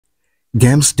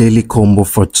GEMZ daily combo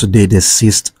for today, the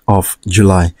 6th of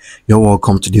July. You're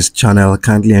welcome to this channel.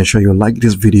 Kindly ensure you like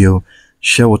this video,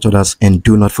 share with others, and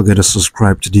do not forget to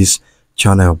subscribe to this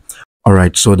channel.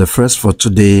 Alright, so the first for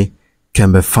today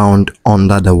can be found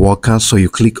under the workers. So you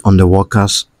click on the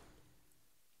workers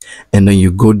and then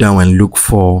you go down and look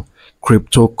for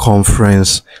crypto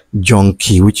conference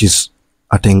junkie, which is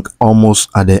I think almost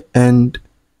at the end,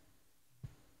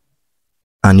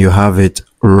 and you have it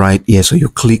right here. So you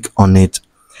click on it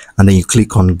and then you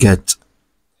click on get,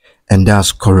 and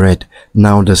that's correct.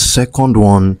 Now the second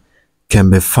one can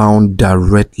be found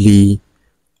directly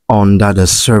under the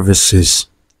services.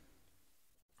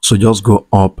 So just go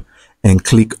up and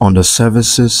click on the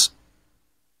services,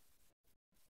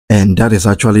 and that is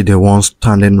actually the one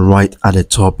standing right at the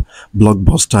top,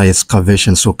 blockbuster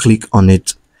excavation. So click on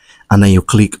it and then you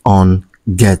click on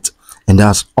get, and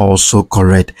that's also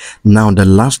correct. Now the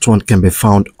last one can be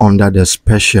found under the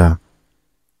special,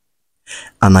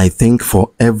 and I think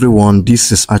for everyone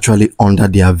this is actually under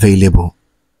the available.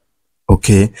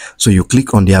 Okay, so you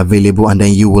click on the available and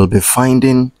then you will be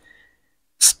finding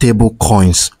stable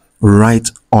coins right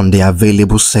on the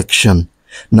available section.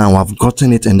 Now I've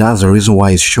gotten it, and that's the reason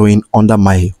why it's showing under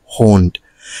my owned,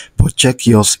 but check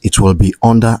yours, it will be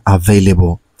under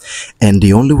available. And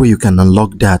the only way you can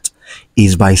unlock that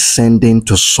is by sending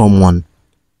to someone.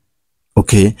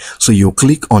 Okay, so you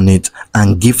click on it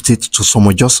and gift it to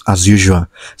someone just as usual.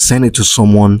 Send it to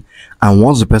someone, and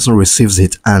once the person receives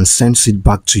it and sends it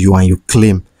back to you and you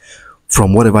claim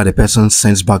from whatever the person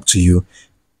sends back to you,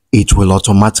 it will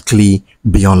automatically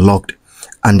be unlocked,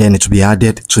 and then it will be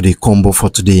added to the combo for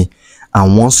today.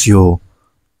 And once you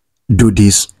do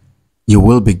this, you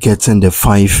will be getting the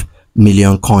 5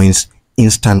 million coins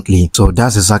instantly. So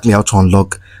that's exactly how to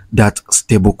unlock that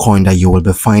stable coin that you will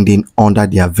be finding under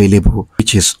the available,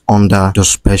 which is under the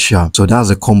special. So that's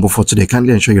the combo for today.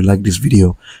 Kindly ensure you like this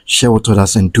video, share with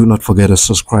others, and do not forget to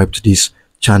subscribe to this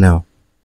channel.